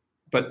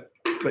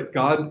 but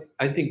God,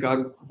 I think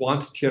God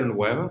wants Tierra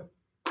Nueva.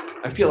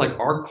 I feel like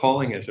our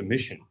calling as a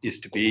mission is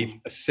to be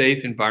a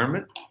safe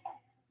environment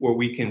where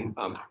we can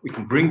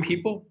bring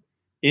people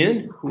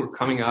in who are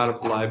coming out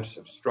of lives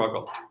of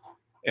struggle,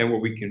 and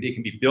where they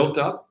can be built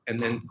up and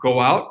then go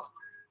out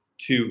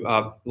to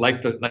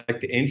like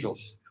the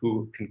angels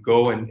who can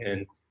go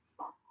and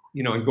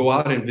you know, and go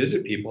out and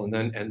visit people and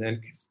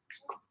then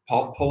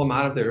pull them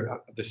out of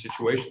their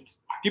situations.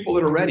 People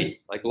that are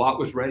ready, like Lot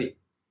was ready.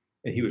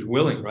 And he was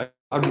willing, right?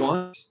 God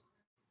wants,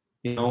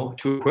 you know,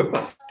 to equip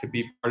us to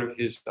be part of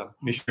his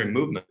missionary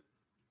movement.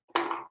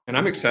 And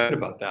I'm excited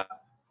about that.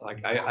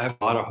 Like, I have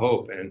a lot of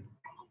hope. And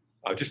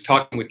just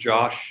talking with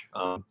Josh,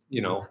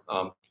 you know,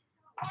 I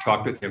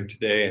talked with him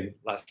today and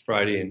last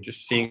Friday, and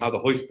just seeing how the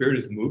Holy Spirit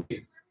is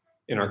moving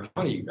in our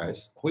county, you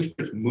guys. The Holy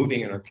Spirit is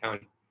moving in our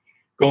county,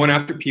 going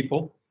after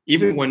people,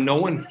 even when no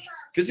one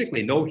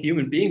physically, no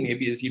human being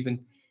maybe is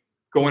even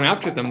going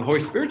after them. The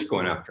Holy Spirit's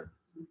going after them.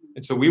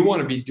 And so we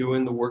want to be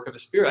doing the work of the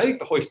Spirit. I think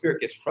the Holy Spirit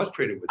gets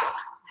frustrated with us.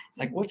 It's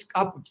like, what's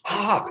up with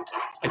Bob?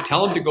 I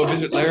tell him to go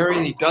visit Larry,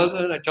 and he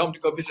doesn't. I tell him to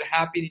go visit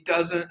Happy, and he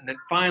doesn't. And then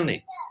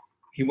finally,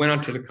 he went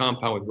out to the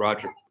compound with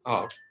Roger.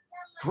 Oh,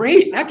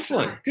 great.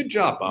 Excellent. Good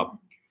job, Bob.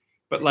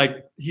 But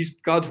like,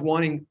 God's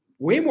wanting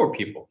way more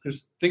people.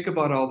 Because think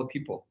about all the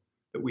people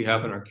that we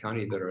have in our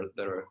county that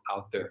are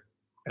out there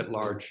at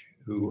large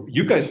who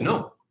you guys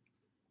know.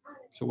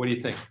 So what do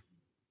you think?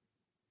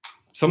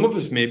 Some of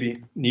us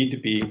maybe need to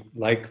be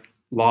like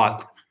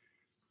Lot.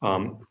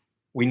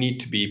 We need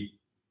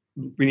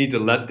to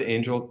let the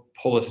angel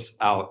pull us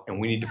out, and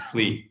we need to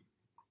flee.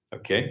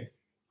 Okay?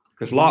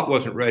 because Lot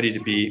wasn't ready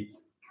to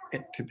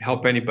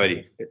help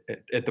anybody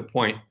at the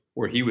point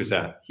where he was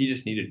at. He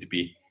just needed to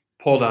be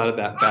pulled out of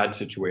that bad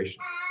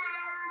situation.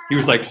 He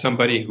was like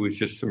somebody who was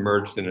just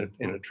submerged in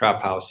a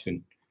trap house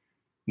and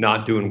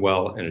not doing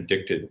well and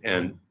addicted.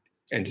 And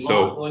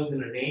so Lot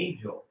wasn't an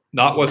angel.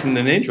 Lot wasn't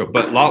an angel,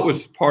 but Lot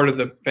was part of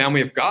the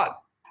family of God.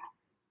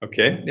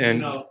 Okay, and You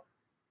know,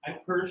 I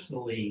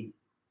personally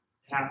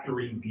have to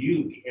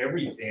rebuke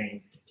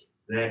everything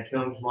that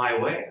comes my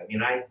way. I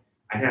mean, I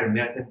had a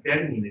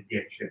methamphetamine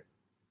addiction.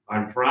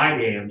 On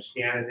Friday, I'm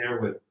standing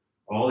there with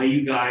all of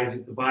you guys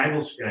at the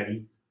Bible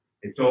study.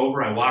 It's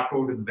over. I walk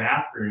over to the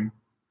bathroom.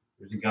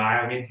 There's a guy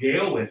I'm in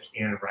jail with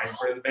standing right in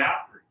front of the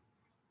bathroom.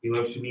 He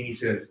looks at me and he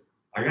says,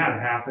 I got a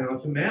half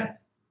ounce of meth.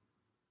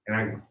 And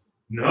I go,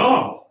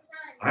 no,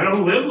 I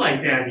don't live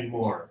like that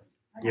anymore.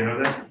 You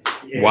know,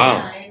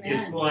 Wow.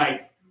 It's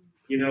like,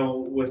 you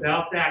know,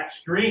 without that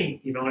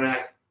strength, you know, and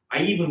I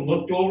even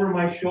looked over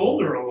my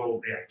shoulder a little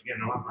bit, you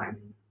know, I'm like,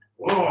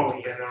 whoa,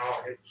 you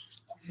know,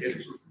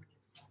 it's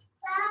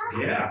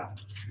yeah.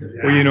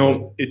 well, you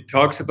know, it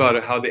talks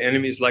about how the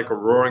enemy is like a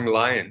roaring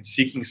lion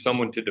seeking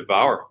someone to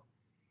devour,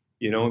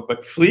 you know,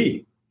 but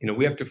flee. You know,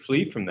 we have to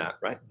flee from that,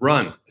 right?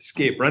 Run,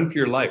 escape, run for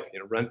your life, you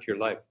know, run for your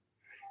life.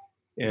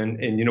 And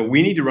you know,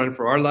 we need to run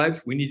for our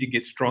lives. We need to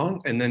get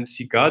strong, and then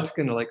see God's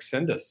going to like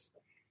send us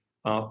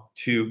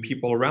to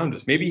people around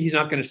us. Maybe he's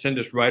not going to send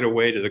us right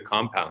away to the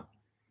compound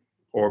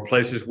or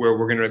places where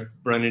we're going to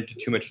run into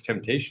too much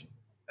temptation.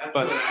 That's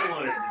But- what I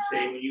wanted to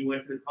say when you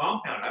went to the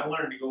compound. I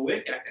wanted to go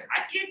with you. I said, I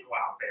can't go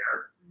out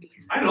there.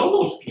 I know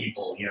those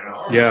people, you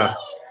know. Yeah.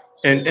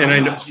 And I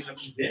I'm know, not in a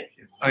position.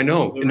 I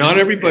know, not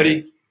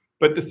everybody,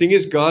 but the thing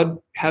is, God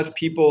has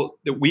people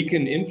that we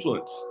can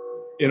influence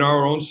in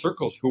our own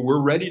circles who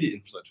we're ready to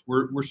influence.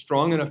 We're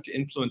strong enough to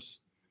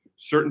influence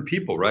certain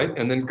people, right?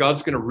 And then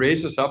God's going to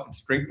raise us up and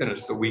strengthen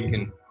us so we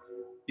can,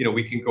 you know,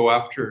 we can go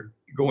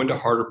into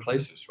harder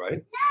places,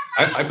 right?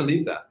 I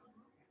believe that.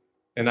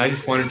 And I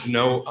just wanted to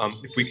know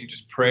if we could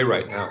just pray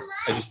right now.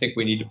 I just think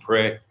we need to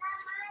pray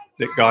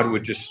that God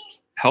would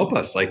just help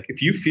us. Like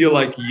if you feel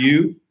like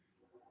you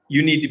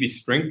need to be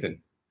strengthened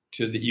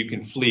so that you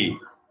can flee,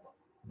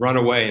 run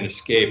away and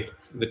escape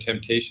the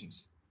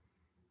temptations.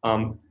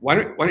 Why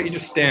don't you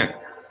just stand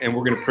and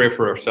we're going to pray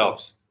for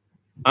ourselves.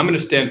 I'm going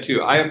to stand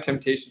too. I have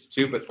temptations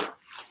too, but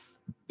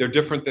they're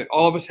different.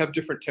 All of us have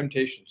different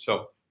temptations.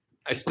 So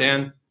I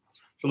stand.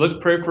 So let's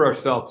pray for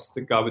ourselves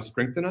that God would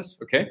strengthen us.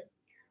 Okay.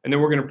 And then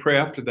we're going to pray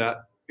after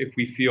that if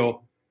we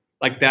feel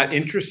like that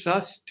interests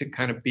us to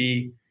kind of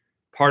be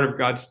part of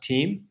God's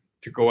team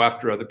to go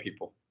after other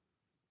people.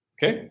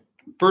 Okay.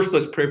 First,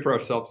 let's pray for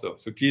ourselves though.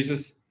 So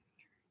Jesus,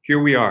 here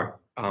we are.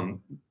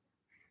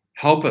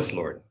 Help us,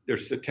 Lord.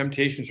 The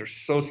temptations are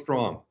so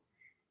strong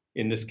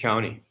in this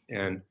county,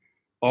 and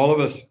all of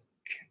us,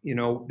 you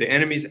know, the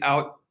enemy's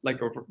out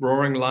like a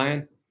roaring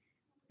lion,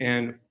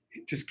 and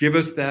just give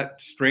us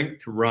that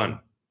strength to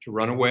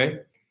run away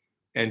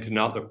and to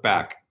not look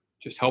back.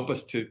 Just help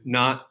us to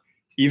not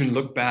even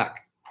look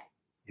back,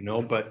 you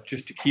know, but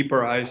just to keep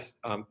our eyes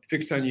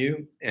fixed on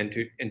you and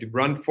to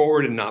run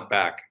forward and not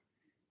back,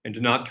 and to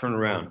not turn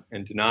around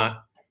and to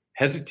not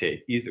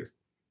hesitate either,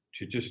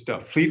 to just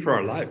flee for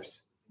our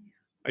lives.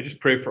 I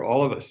just pray for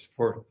all of us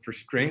for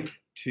strength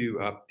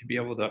to be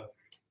able to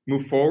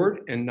move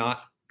forward and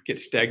not get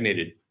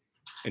stagnated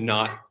and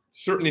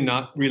certainly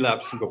not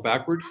relapse and go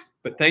backwards.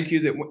 But thank you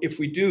that if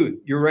we do,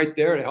 you're right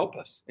there to help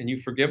us, and you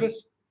forgive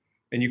us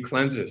and you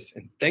cleanse us.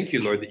 And thank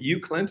you, Lord, that you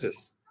cleanse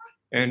us.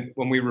 And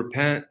when we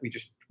repent, we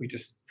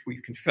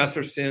confess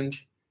our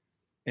sins,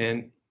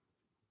 and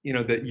you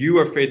know that you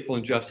are faithful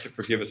and just to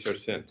forgive us our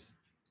sins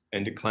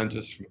and to cleanse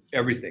us from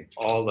everything,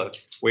 all the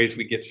ways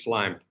we get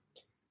slimed.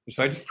 And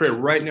so I just pray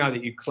right now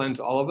that you cleanse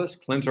all of us,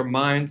 cleanse our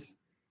minds.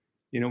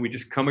 You know, we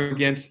just come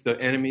against the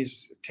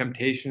enemy's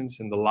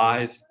temptations and the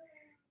lies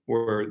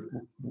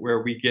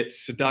where we get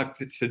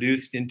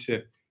seduced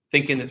into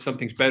thinking that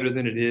something's better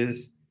than it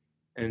is,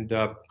 and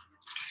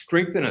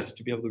strengthen us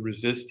to be able to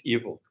resist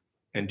evil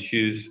and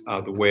choose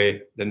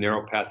the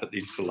narrow path that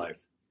leads to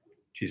life.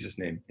 In Jesus'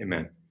 name,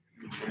 amen.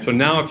 So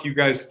now if you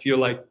guys feel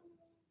like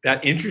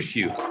that interests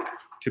you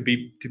to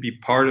be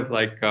part of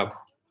like,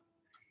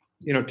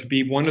 you know, to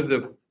be one of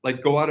the,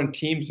 like go out on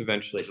teams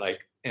eventually, like,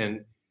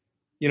 and,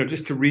 you know,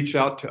 just to reach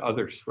out to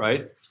others,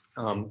 right?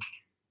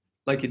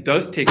 Like it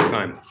does take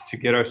time to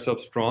get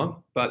ourselves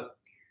strong, but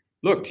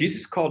look,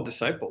 Jesus called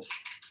disciples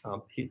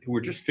who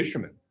were just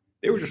fishermen.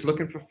 They were just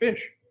looking for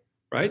fish,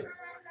 right?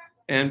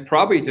 And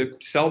probably to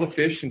sell the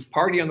fish and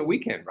party on the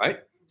weekend, right?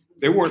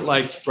 They weren't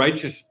like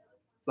righteous,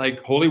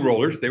 like holy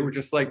rollers. They were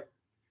just like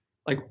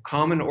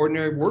common,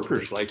 ordinary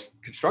workers, like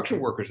construction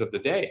workers of the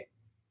day.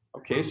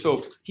 Okay,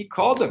 so he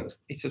called them.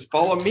 He says,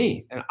 follow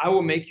me and I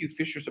will make you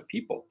fishers of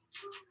people.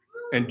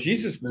 And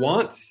Jesus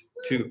wants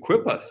to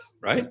equip us,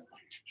 right?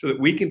 So that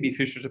we can be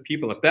fishers of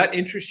people. If that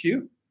interests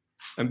you,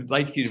 I'd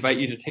like to invite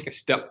you to take a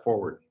step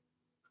forward.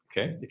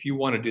 Okay, if you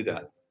want to do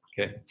that.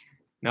 Okay,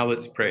 now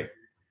let's pray.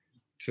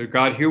 So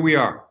God, here we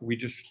are. We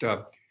just,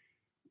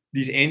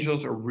 these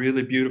angels are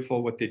really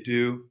beautiful, what they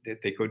do,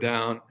 that they go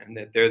down and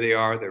that there they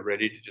are. They're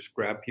ready to just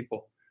grab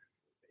people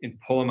and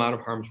pull them out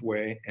of harm's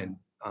way. And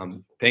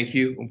thank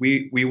you.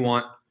 We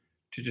want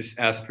to just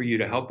ask for you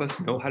to help us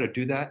know how to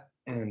do that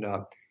and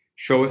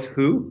show us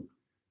who.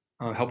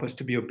 Help us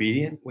to be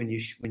obedient when you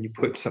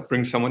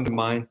bring someone to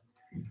mind.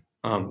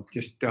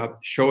 Just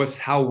show us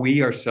how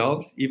we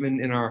ourselves, even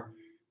in our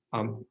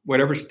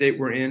whatever state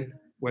we're in,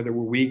 whether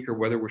we're weak or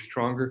whether we're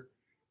stronger,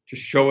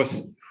 just show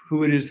us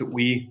who it is that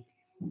we,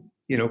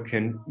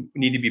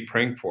 need to be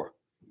praying for,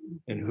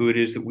 and who it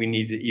is that we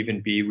need to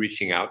even be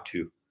reaching out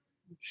to.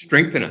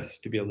 Strengthen us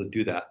to be able to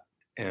do that.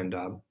 And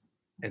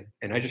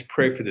I just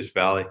pray for this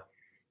valley.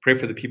 Pray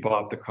for the people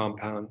out the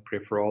compound. Pray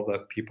for all the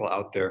people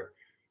out there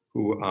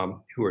who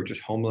are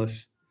just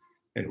homeless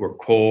and who are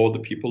cold. The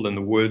people in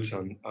the woods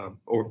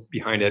or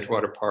behind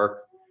Edgewater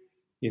Park.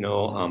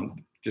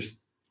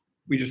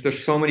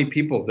 There's so many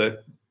people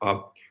that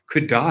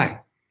could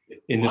die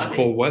in this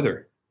cold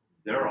weather.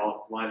 They're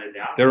all flooded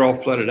out. They're all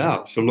flooded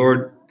out. So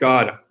Lord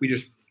God, we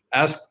just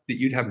ask that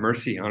you'd have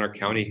mercy on our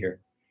county here,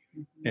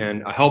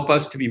 and help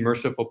us to be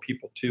merciful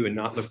people too, and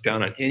not look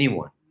down on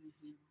anyone,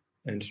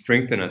 and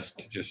strengthen us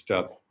to just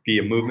be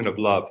a movement of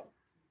love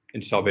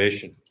and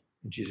salvation.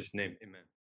 In Jesus' name, amen.